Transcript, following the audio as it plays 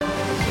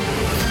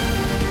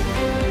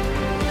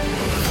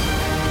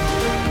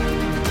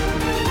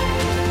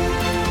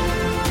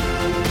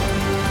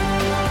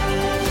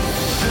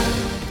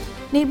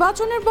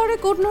নির্বাচনের পরে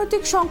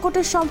কূটনৈতিক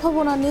সংকটের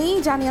সম্ভাবনা নেই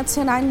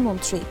জানিয়েছেন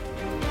আইনমন্ত্রী।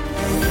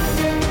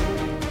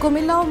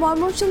 কুমিল্লা ও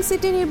ময়মনসিংহ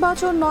সিটি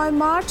নির্বাচন ৯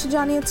 মার্চ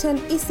জানিয়েছেন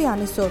ইসি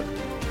আনিসুর।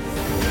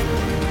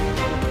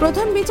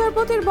 প্রধান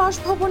বিচারপতির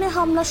বাসভবনে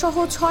হামলা সহ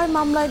 ৬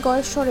 মামলায়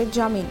গয়েশ্বরের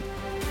জামিন।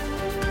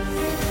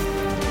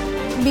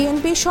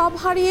 বিএনপি সব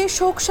হারিয়ে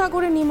শোক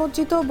সাগরে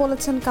নিমজ্জিত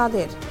বলেছেন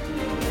কাদের।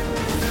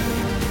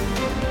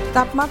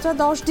 তাপমাত্রা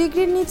 ১০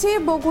 ডিগ্রির নিচে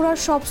বগুড়ার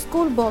সব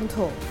স্কুল বন্ধ।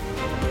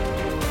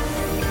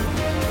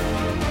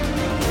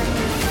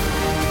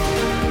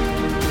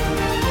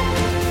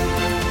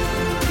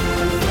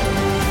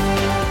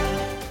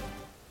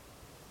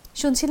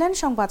 শুনছিলেন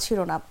সংবাদ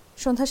শিরোনাম।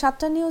 সন্ধ্যা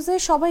 ৭টা নিউজে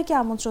সবাইকে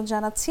আমন্ত্রণ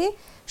জানাচ্ছি।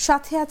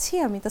 সাথে আছি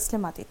আমি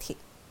তাসলিমা তিথি।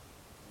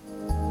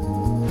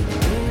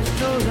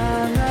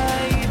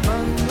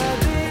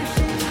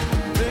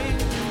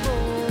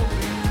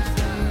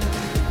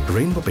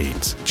 রেইনবো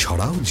পেইন্টস,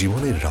 ছড়াও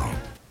জীবনের রং।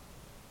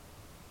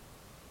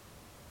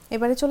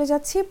 এবারে চলে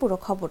যাচ্ছি পুরো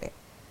খবরে।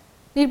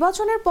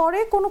 নির্বাচনের পরে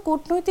কোনো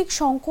কূটনৈতিক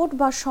সংকট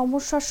বা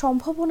সমস্যার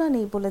সম্ভাবনা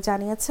নেই বলে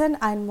জানিয়েছেন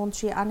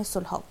আইনমন্ত্রী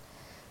আনিসুল হক।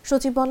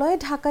 সচিবালয়ে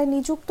ঢাকায়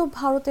নিযুক্ত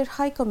ভারতের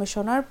হাই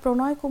কমিশনার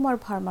প্রণয় কুমার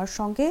ভার্মার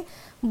সঙ্গে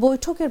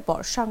বৈঠকের পর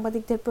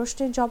সাংবাদিকদের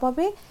প্রশ্নের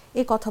জবাবে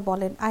এ কথা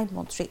বলেন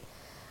আইনমন্ত্রী।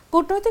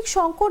 কূটনৈতিক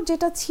সংকট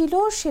যেটা ছিল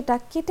সেটা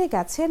কেটে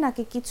গেছে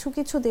নাকি কিছু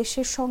কিছু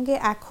দেশের সঙ্গে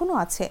এখনো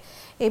আছে,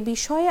 এ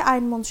বিষয়ে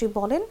আইনমন্ত্রী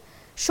বলেন,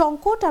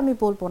 সংকট আমি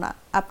বলবো না,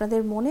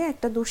 আপনাদের মনে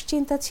একটা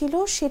দুশ্চিন্তা ছিল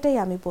সেটাই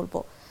আমি বলবো।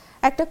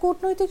 একটা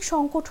কূটনৈতিক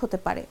সংকট হতে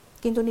পারে,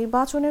 কিন্তু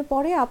নির্বাচনের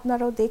পরে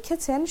আপনারাও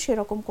দেখেছেন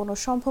সেরকম কোনো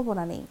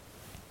সম্ভাবনা নেই।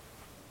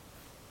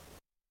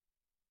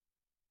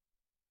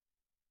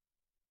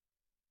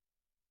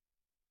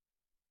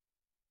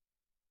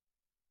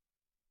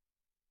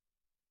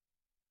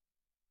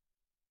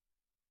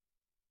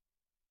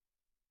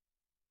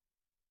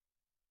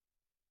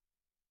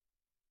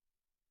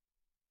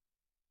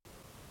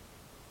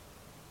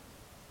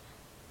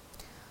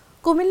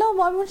 কুমিল্লা ও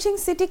ময়মনসিংহ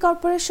সিটি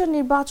কর্পোরেশন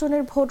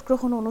নির্বাচনের ভোট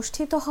গ্রহণ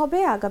অনুষ্ঠিত হবে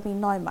আগামী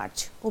 ৯ মার্চ।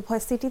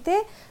 উভয় সিটিতে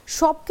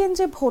সব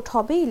কেন্দ্রে ভোট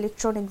হবে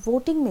ইলেকট্রনিক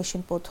ভোটিং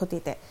মেশিন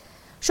পদ্ধতিতে।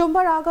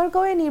 সোমবার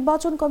আগারগাঁওয়ে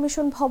নির্বাচন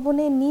কমিশন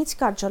ভবনে নিজ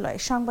কার্যালয়ে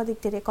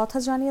সাংবাদিকদের কথা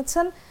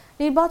জানিয়েছেন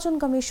নির্বাচন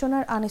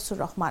কমিশনার আনিসুর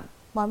রহমান।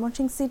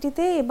 ময়মনসিংহ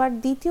সিটিতে এবার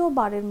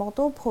দ্বিতীয়বারের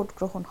মতো ভোট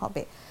গ্রহণ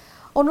হবে।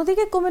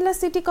 অন্যদিকে কুমিল্লা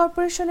সিটি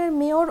কর্পোরেশনের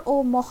মেয়র ও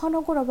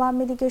মহানগর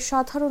আওয়ামী লীগের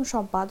সাধারণ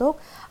সম্পাদক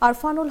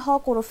আরফানুল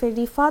হক ওরফে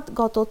রিফাত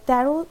গত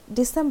 ১৩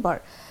 ডিসেম্বর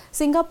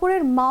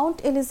সিঙ্গাপুরের মাউন্ট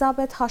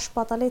এলিজাবেথ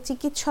হাসপাতালে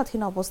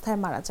চিকিৎসাধীন অবস্থায়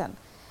মারা যান।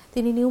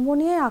 তিনি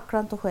নিউমোনিয়ায়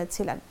আক্রান্ত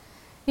হয়েছিলেন।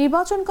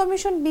 নির্বাচন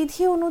কমিশন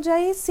বিধি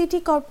অনুযায়ী সিটি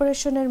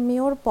কর্পোরেশনের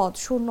মেয়র পদ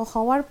শূন্য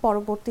হওয়ার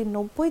পরবর্তী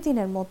 ৯০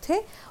 দিনের মধ্যে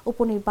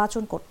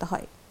উপনির্বাচন করতে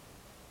হয়।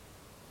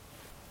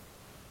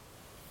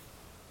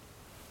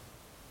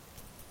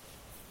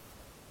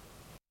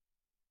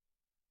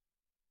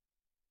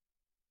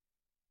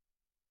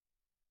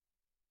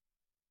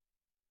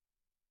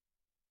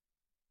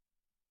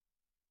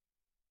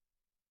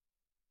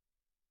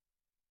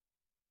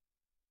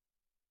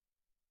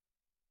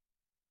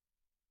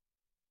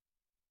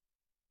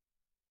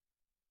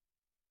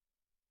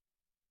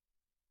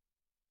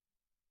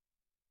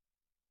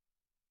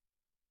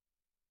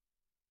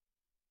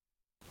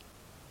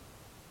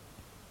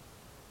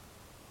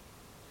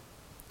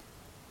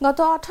 গত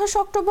 ২৮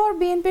 অক্টোবর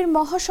বিএনপির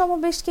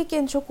মহাসমাবেশকে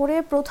কেন্দ্র করে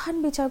প্রধান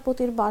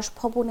বিচারপতির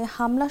বাসভবনে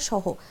হামলা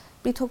সহ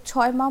পৃথক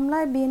 ৬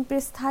 মামলায়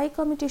বিএনপির স্থায়ী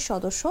কমিটির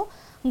সদস্য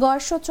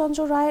গয়েশ্বরচন্দ্র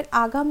রায়ের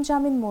আগাম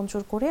জামিন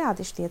মঞ্জুর করে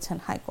আদেশ দিয়েছেন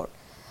হাইকোর্ট।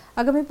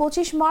 আগামী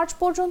 ২৫ মার্চ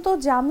পর্যন্ত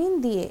জামিন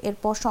দিয়ে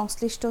এরপর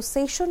সংশ্লিষ্ট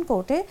সেশন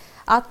কোর্টে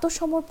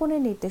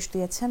আত্মসমর্পণের নির্দেশ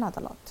দিয়েছেন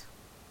আদালত।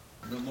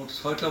 মোট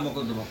 ৬টা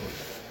মোকদ্দমা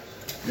করবে,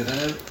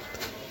 যেখানে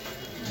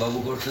বাবু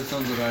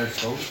গয়েশ্বরচন্দ্র রায়ের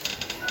সহ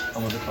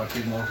আমাদের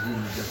পার্টির মহাসচিব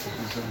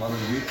মির্জা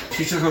মানবিক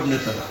শীর্ষ সব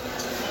নেতারা,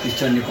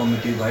 স্ট্যান্ডিং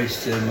কমিটি ভাইস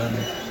চেয়ারম্যান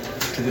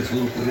থেকে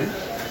শুরু করে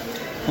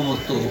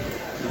সমস্ত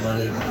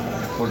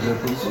পর্যায়ে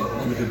পর্যন্ত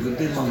অনেকের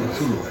বিরুদ্ধে মামলা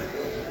শুরু হয়।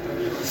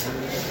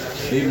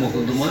 সেই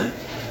মোকদ্দমায়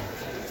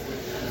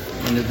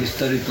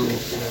বিস্তারিত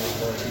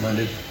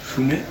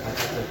শুনে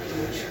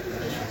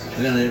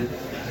সেখানে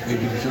এই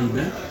ডিভিশন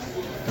বেঞ্চ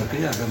তাকে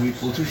আগামী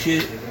 ২৫শে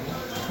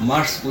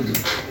মার্চ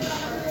পর্যন্ত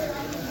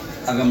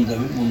আগাম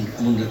জামিন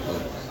মঞ্জুর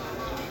করে।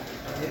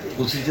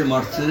 ২৫শে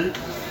মার্চের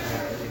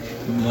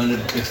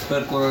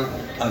এক্সপায়ার করার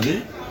আগে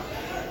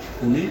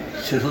উনি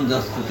সেশন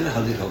জাজ কোর্টে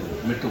হাজির হবেন,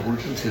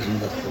 মেট্রোপলিটন সেশন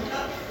জাজ কোর্টে।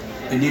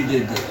 এই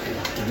নির্দেশ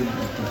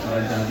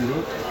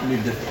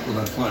নির্দেশ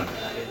প্রদান করেন।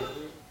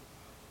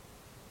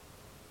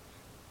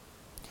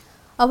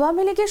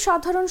 আওয়ামী লীগের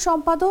সাধারণ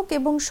সম্পাদক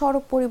এবং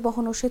সড়ক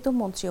পরিবহন ও সেতু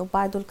মন্ত্রী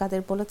ওবায়দুল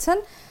কাদের বলেছেন,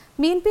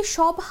 বিএনপি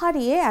সব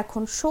হারিয়ে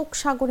এখন শোক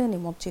সাগরে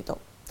নিমজ্জিত।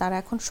 তারা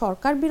এখন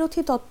সরকার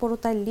বিরোধী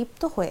তৎপরতায়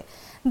লিপ্ত হয়ে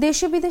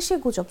দেশে বিদেশে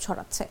গুজব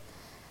ছড়াচ্ছে।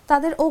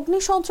 তাদের অগ্নি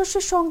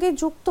সন্ত্রাসের সঙ্গে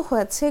যুক্ত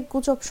হয়েছে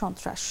গুজব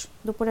সন্ত্রাস।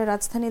 দুপুরে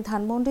রাজধানী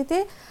ধানমন্ডিতে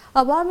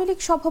আওয়ামী লীগ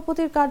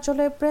সভাপতির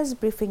কার্যালয়ে প্রেস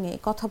ব্রিফিংয়ে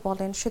কথা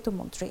বলেন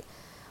সেতুমন্ত্রী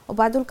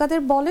ওবায়দুল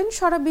কাদের। বলেন,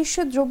 সারা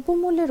বিশ্বে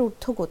দ্রব্যমূল্যের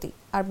ঊর্ধ্বগতি,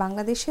 আর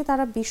বাংলাদেশে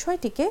তারা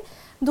বিষয়টিকে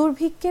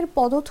দুর্ভিক্ষের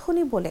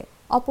পদধ্বনি বলে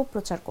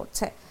অপপ্রচার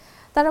করছে।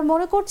 তারা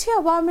মনে করছে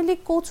আওয়ামী লীগ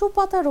কচু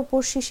পাতার উপর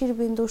শিশির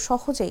বিন্দু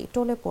সহজেই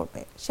টলে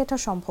পড়বে, সেটা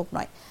সম্ভব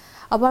নয়।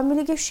 আওয়ামী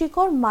লীগের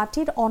শিকড়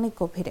মাটির অনেক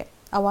গভীরে।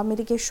 আওয়ামী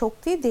লীগের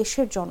শক্তি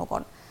দেশের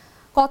জনগণ।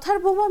 কথার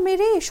বোমা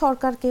মেরে এই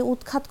সরকারকে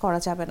উৎখাত করা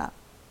যাবে না।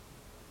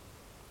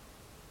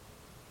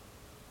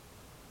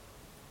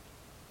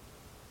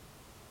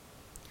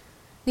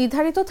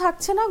 নির্ধারিত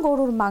থাকছে না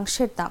গরুর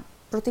মাংসের দাম।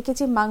 প্রতি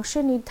কেজি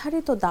মাংসের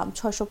নির্ধারিত দাম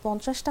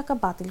 650 টাকা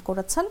বাতিল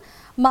করেছেন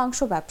মাংস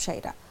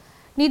ব্যবসায়ীরা।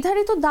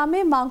 নির্ধারিত দামে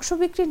মাংস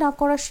বিক্রি না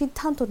করার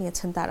সিদ্ধান্ত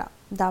নিয়েছেন তারা।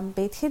 দাম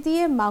বেঁধে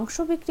দিয়ে মাংস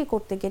বিক্রি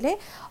করতে গেলে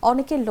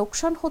অনেকের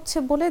লোকসান হচ্ছে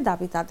বলে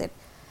দাবি তাদের।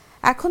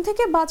 এখন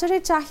থেকে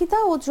বাজারের চাহিদা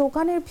ও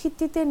যোগানের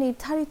ভিত্তিতে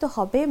নির্ধারিত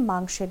হবে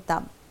মাংসের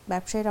দাম।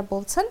 ব্যবসায়ীরা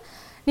বলছেন,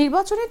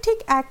 নির্বাচনের ঠিক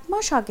 1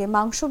 মাস আগে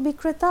মাংস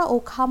বিক্রেতা ও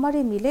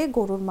খামারি মিলে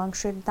গরুর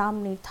মাংসের দাম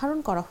নির্ধারণ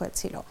করা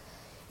হয়েছিল।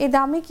 এ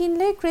দামে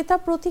কিনলে ক্রেতা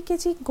প্রতি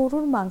কেজি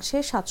গরুর মাংসে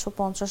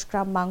 750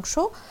 গ্রাম মাংস,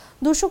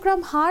 200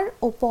 গ্রাম হাড়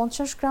ও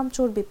 50 গ্রাম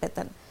চর্বি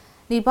পেতেন।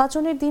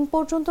 নির্বাচনের দিন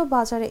পর্যন্ত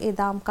বাজারে এ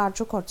দাম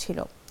কার্যকর ছিল,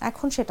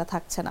 এখন সেটা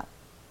থাকছে না।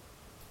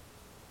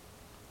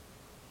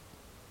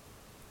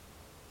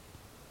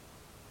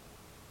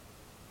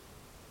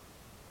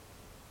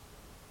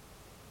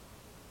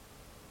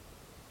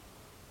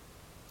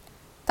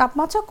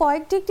 তাপমাত্রা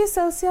কয়েক ডিগ্রি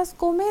সেলসিয়াস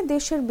কমে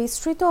দেশের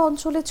বিস্তৃত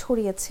অঞ্চলে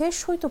ছড়িয়েছে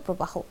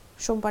শৈত্যপ্রবাহ।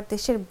 সোমবার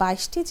দেশের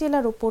 22টি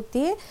জেলার উপর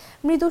দিয়ে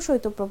মৃদু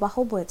শৈত্যপ্রবাহ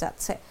বয়ে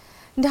যাচ্ছে।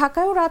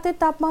 ঢাকায়ও রাতের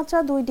তাপমাত্রা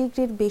 2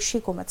 ডিগ্রির বেশি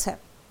কমেছে।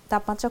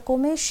 তাপমাত্রা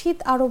কমে শীত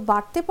আরও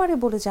বাড়তে পারে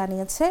বলে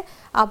জানিয়েছে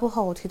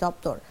আবহাওয়া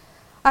অধিদপ্তর।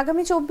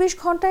 আগামী 24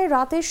 ঘন্টায়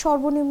রাতের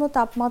সর্বনিম্ন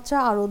তাপমাত্রা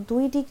আরও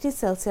 2 ডিগ্রি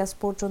সেলসিয়াস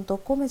পর্যন্ত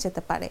কমে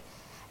যেতে পারে।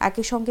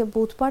 একই সঙ্গে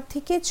বুধবার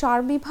থেকে 4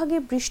 বিভাগে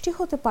বৃষ্টি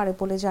হতে পারে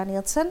বলে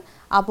জানিয়েছেন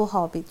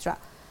আবহাওয়াবিদরা।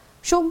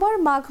 সোমবার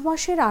মাঘ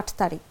মাসের 8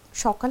 তারিখ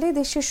সকালে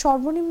দেশের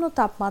সর্বনিম্ন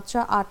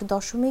তাপমাত্রা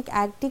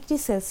 8.1 ডিগ্রি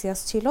সেলসিয়াস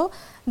ছিল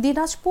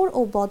দিনাজপুর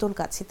ও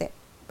বদলগাছীতে।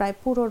 প্রায়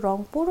পুরো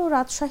রংপুর ও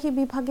রাজশাহী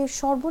বিভাগের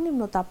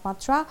সর্বনিম্ন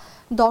তাপমাত্রা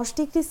 10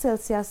 ডিগ্রি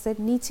সেলসিয়াসের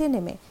নিচে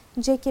নেমে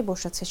জেঁকে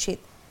বসেছে শীত।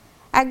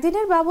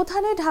 একদিনের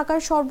ব্যবধানে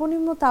ঢাকার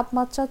সর্বনিম্ন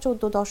তাপমাত্রা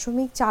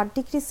 14.4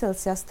 ডিগ্রি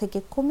সেলসিয়াস থেকে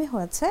কমে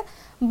হয়েছে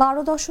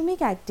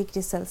 12.1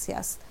 ডিগ্রি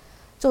সেলসিয়াস।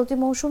 চলতি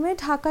মৌসুমে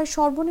ঢাকার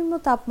সর্বনিম্ন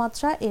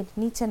তাপমাত্রা এর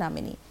নিচে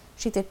নামেনি।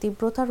 শীতের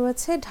তীব্রতা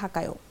রয়েছে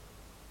ঢাকায়ও।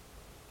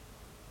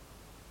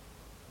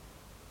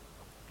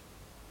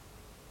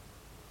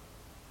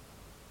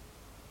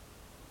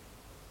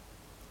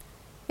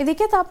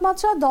 এদিকে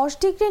তাপমাত্রা 10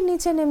 ডিগ্রির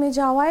নিচে নেমে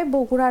যাওয়ায়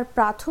বগুড়ার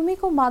প্রাথমিক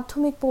ও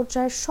মাধ্যমিক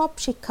পর্যায়ের সব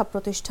শিক্ষা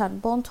প্রতিষ্ঠান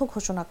বন্ধ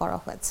ঘোষণা করা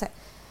হয়েছে।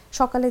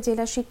 সকালে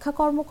জেলা শিক্ষা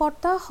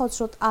কর্মকর্তা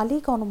হযরত আলী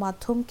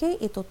গণমাধ্যমকে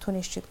এ তথ্য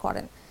নিশ্চিত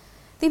করেন।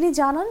 তিনি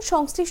জানান,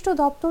 সংশ্লিষ্ট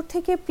দপ্তর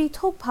থেকে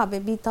পৃথকভাবে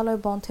বিদ্যালয়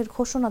বন্ধের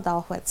ঘোষণা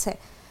দেওয়া হয়েছে।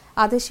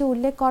 আদেশে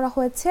উল্লেখ করা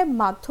হয়েছে,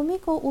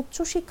 মাধ্যমিক ও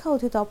উচ্চশিক্ষা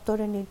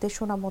অধিদপ্তরের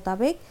নির্দেশনা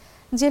মোতাবেক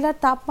জেলার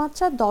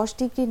তাপমাত্রা 10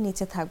 ডিগ্রির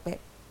নিচে থাকবে।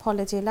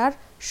 ফলে জেলার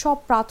সব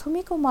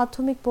প্রাথমিক ও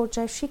মাধ্যমিক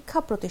পর্যায়ের শিক্ষা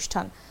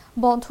প্রতিষ্ঠান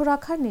বন্ধ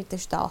রাখার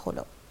নির্দেশ দেওয়া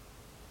হলো।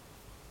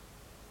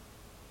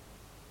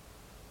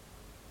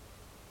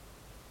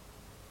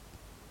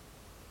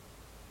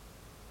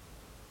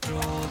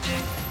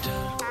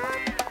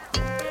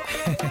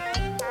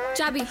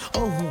 চাবি।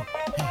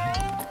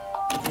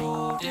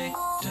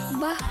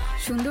 বাহ,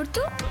 সুন্দর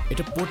তো।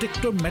 এটা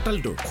প্রোটেক্টর মেটাল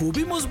ডোর,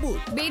 খুবই মজবুত।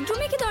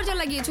 বেডরুমে কি দরজা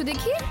লাগিয়েছো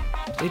দেখি?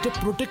 এটা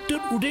প্রোটেক্টর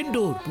উডেন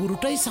ডোর,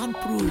 পুরোটাই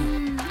সানপ্রুফ।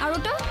 আর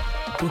ওটা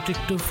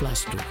প্রোটেক্টর ফ্ল্যাশ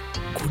ডোর,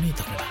 ঘুরিয়ে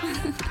ধরে না।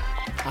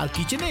 আর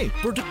কিচেনে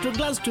প্রোটেক্টর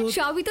গ্লাস ডোর।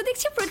 সবই তো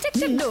দেখছি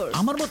প্রোটেক্টর ডোর।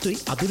 আমার মতোই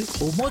আধুনিক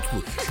ও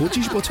মজবুত।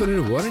 25 বছরের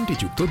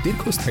ওয়ারেন্টিযুক্ত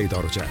দীর্ঘস্থায়ী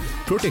দরজা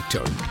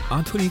প্রোটেক্টর,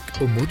 আধুনিক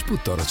ও মজবুত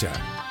দরজা।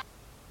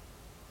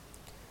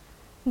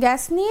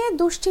 গ্যাস নিয়ে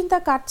দুশ্চিন্তা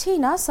কাটছেই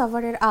না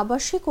সাভারের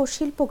আবাসিক ও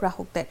শিল্প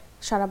গ্রাহকদের।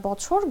 সারা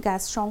বছর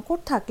গ্যাস সংকট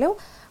থাকলেও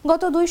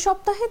গত 2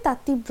 সপ্তাহে তা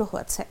তীব্র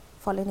হয়েছে।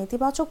 ফলে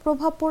নেতিবাচক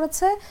প্রভাব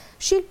পড়েছে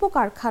শিল্প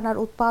কারখানার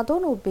উৎপাদন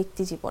ও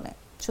ব্যক্তি জীবনে।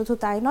 শুধু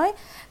তাই নয়,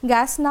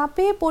 গ্যাস না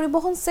পেয়ে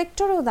পরিবহন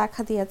সেক্টরেও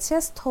দেখা দিয়েছে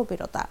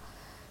স্থবিরতা।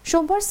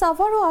 সোমবার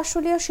সাভার ও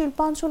আশুলিয়া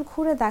শিল্পাঞ্চল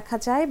ঘুরে দেখা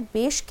যায়,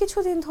 বেশ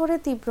কিছুদিন ধরে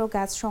তীব্র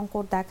গ্যাস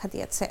সংকট দেখা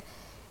দিয়েছে।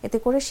 এতে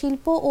করে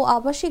শিল্প ও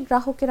আবাসিক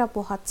গ্রাহকেরা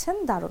পোহাচ্ছেন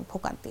দারুণ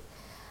ভোগান্তি।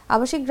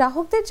 আবাসিক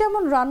গ্রাহকদের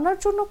যেমন রান্নার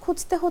জন্য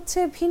খুঁজতে হচ্ছে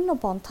ভিন্ন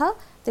পন্থা,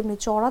 তেমনি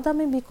চড়া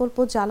দামে বিকল্প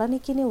জ্বালানি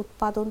কিনে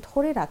উৎপাদন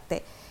ধরে রাখতে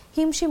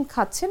হিমশিম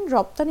খাচ্ছেন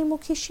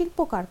রপ্তানিমুখী শিল্প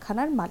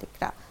কারখানার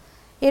মালিকরা।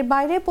 এর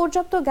বাইরে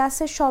পর্যাপ্ত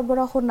গ্যাসের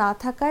সরবরাহ না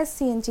থাকায়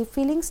সিএনজি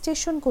ফিলিং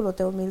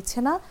স্টেশনগুলোতেও মিলছে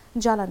না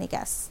জ্বালানি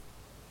গ্যাস।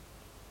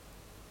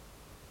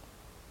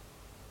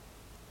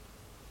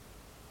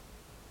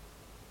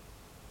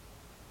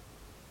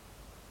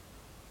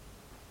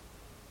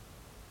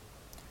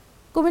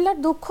 কুমিল্লার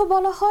দুঃখ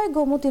বলা হয়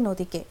গোমতী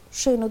নদীকে।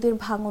 সেই নদীর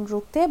ভাঙন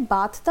রুখতে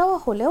বাঁধ দেওয়া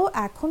হলেও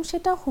এখন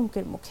সেটা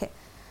হুমকির মুখে।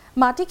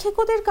 মাটি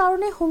খেকোদের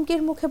কারণে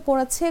হুমকির মুখে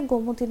পড়েছে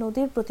গোমতী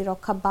নদীর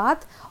প্রতিরক্ষা বাঁধ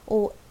ও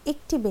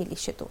একটি বেইলি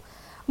সেতু।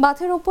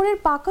 বাঁধের ওপরের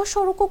পাকা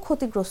সড়কও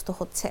ক্ষতিগ্রস্ত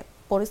হচ্ছে।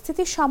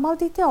 পরিস্থিতি সামাল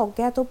দিতে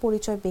অজ্ঞাত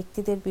পরিচয়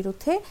ব্যক্তিদের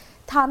বিরুদ্ধে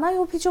থানায়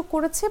অভিযোগ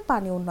করেছে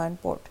পানি উন্নয়ন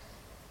বোর্ড।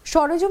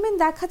 সরেজমিন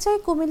দেখা যায়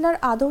কুমিল্লার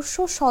আদর্শ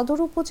সদর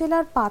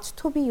উপজেলার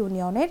পাঁচথবি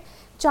ইউনিয়নের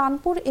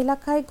চাঁদপুর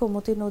এলাকায়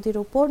গোমতী নদীর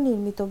উপর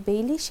নির্মিত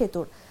বেইলি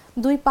সেতুর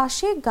দুই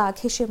পাশে গা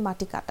ঘেঁষে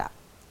মাটি কাটা।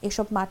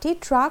 এসব মাটি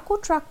ট্রাক ও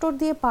ট্রাক্টর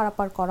দিয়ে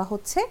পারাপার করা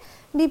হচ্ছে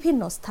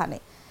বিভিন্ন স্থানে।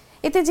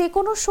 এতে যে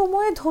কোনো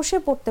সময়ে ধসে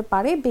পড়তে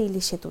পারে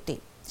বেইলি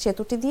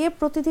সেতুটি দিয়ে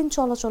প্রতিদিন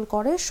চলাচল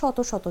করে শত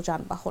শত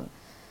যানবাহন।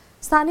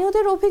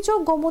 স্থানীয়দের অভিযোগ,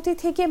 গোমতী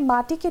থেকে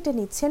মাটি কেটে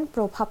নিচ্ছেন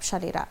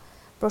প্রভাবশালীরা।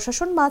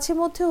 প্রশাসন মাঝে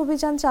মধ্যে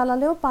অভিযান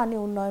চালালেও পানি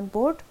উন্নয়ন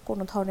বোর্ড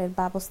কোনো ধরনের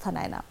ব্যবস্থা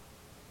নেয় না।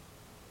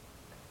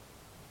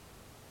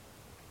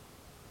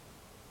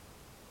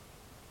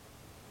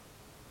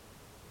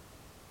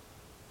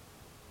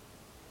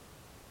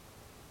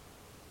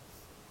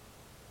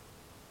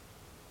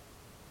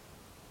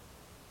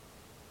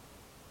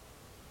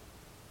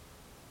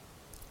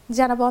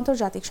 জানাবো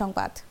আন্তর্জাতিক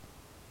সংবাদ।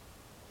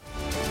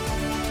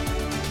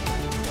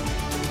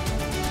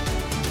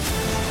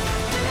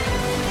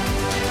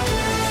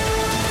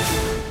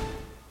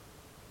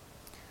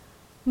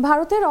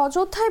 ভারতের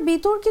অযোধ্যায়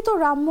বিতর্কিত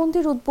রাম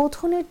মন্দির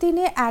উদ্বোধনের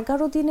দিনে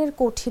 11 দিনের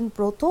কঠিন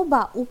ব্রত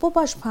বা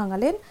উপবাস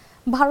ভাঙালেন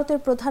ভারতের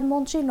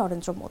প্রধানমন্ত্রী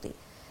নরেন্দ্র মোদী।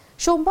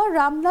 সোমবার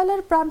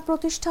রামলালার প্রাণ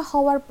প্রতিষ্ঠা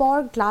হওয়ার পর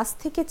গ্লাস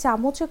থেকে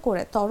চামচে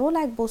করে তরল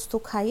এক বস্তু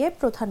খাইয়ে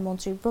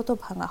প্রধানমন্ত্রীর ব্রত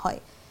ভাঙা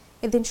হয়।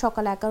 এদিন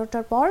সকাল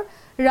 11টার পর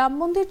রাম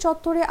মন্দির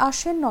চত্বরে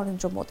আসেন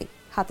নরেন্দ্র মোদী।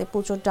 হাতে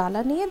পুজোর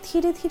ডালা নিয়ে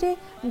ধীরে ধীরে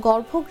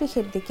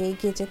গর্ভগৃহের দিকে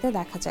এগিয়ে যেতে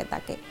দেখা যায়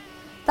তাকে।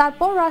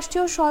 তারপর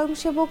রাষ্ট্রীয়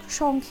স্বয়ংসেবক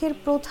সংঘের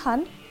প্রধান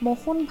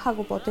মোহন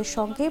ভাগবতের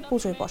সঙ্গে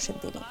পুজোয় বসেন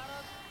তিনি।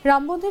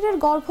 রাম মন্দিরের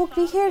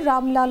গর্ভগৃহে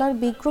রামলালার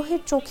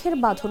বিগ্রহের চোখের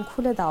বাঁধন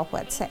খুলে দেওয়া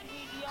হয়েছে।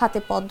 হাতে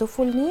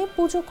পদ্মফুল নিয়ে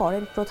পুজো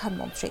করেন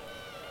প্রধানমন্ত্রী।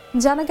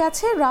 জানা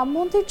গেছে, রাম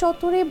মন্দির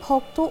চত্বরে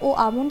ভক্ত ও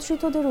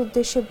আমন্ত্রিতদের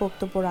উদ্দেশ্যে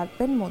বক্তব্য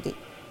রাখবেন মোদী।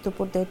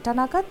 দুপুর 1:30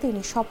 নাগাদ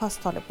তিনি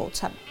সভাস্থলে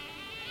পৌঁছান।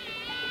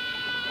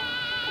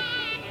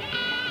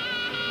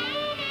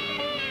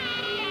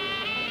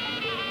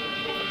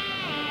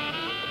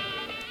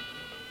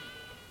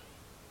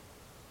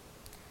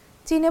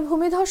 চীনে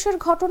ভূমিধসের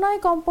ঘটনায়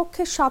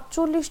কমপক্ষে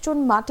 47 জন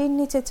মাটির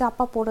নিচে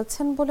চাপা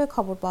পড়েছেন বলে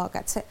খবর পাওয়া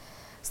গেছে।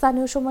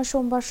 স্থানীয় সময়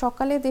সোমবার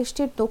সকালে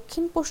দেশটির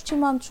দক্ষিণ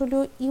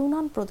পশ্চিমাঞ্চলীয়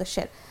ইউনান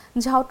প্রদেশের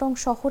ঝাওটং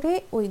শহরে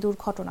ওই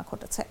দুর্ঘটনা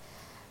ঘটেছে।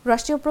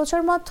 রাষ্ট্রীয়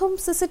প্রচার মাধ্যম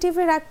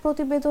সিসিটিভির এক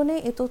প্রতিবেদনে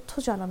এ তথ্য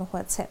জানানো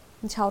হয়েছে।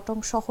 ঝাওটং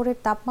শহরের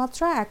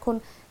তাপমাত্রা এখন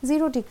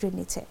 0 ডিগ্রির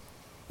নিচে।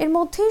 এর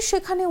মধ্যেই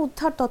সেখানে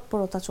উদ্ধার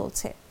তৎপরতা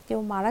চলছে। কেউ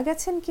মারা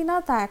গেছেন কিনা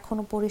তা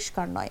এখনো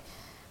পরিষ্কার নয়।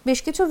 বেশ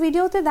কিছু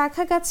ভিডিওতে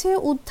দেখা গেছে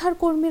উদ্ধার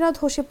কর্মীরা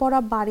ধসে পড়া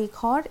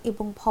বাড়িঘর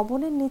এবং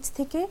ভবনের নিচ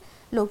থেকে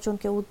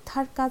লোকজনকে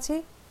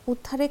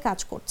উদ্ধারে কাজ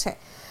করছে।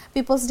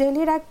 পিপলস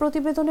ডেইলির এক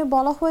প্রতিবেদনে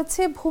বলা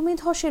হয়েছে,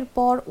 ভূমিধসের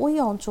পর ওই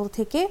অঞ্চল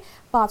থেকে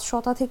 5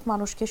 শতাধিক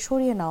মানুষকে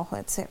সরিয়ে নেওয়া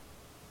হয়েছে।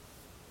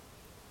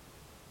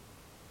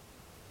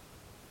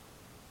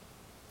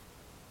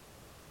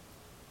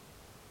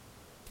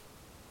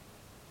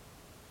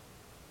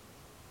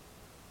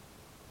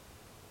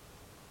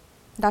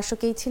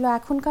 দর্শক, এই ছিল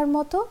এখনকার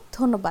মতো।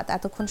 ধন্যবাদ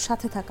এতক্ষণ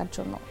সাথে থাকার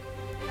জন্য।